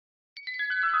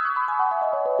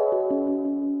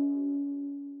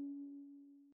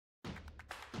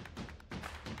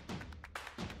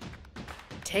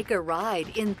Take a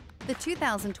ride in the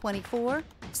 2024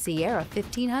 Sierra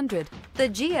 1500. The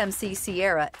GMC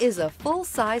Sierra is a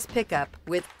full-size pickup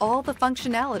with all the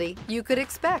functionality you could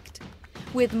expect.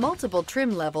 With multiple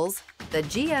trim levels, the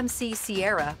GMC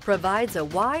Sierra provides a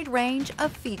wide range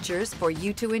of features for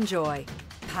you to enjoy.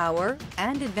 Power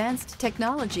and advanced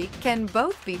technology can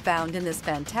both be found in this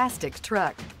fantastic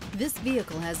truck. This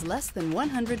vehicle has less than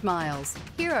 100 miles.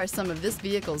 Here are some of this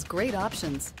vehicle's great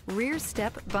options: rear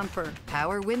step bumper,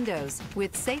 power windows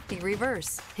with safety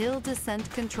reverse, hill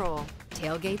descent control,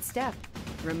 tailgate step,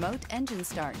 remote engine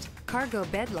start, cargo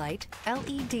bed light,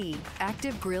 LED,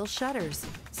 active grille shutters,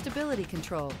 stability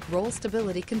control, roll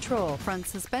stability control, front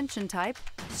suspension type,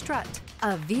 strut.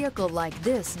 A vehicle like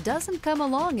this doesn't come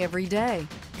along every day.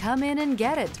 Come in and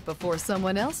get it before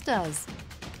someone else does.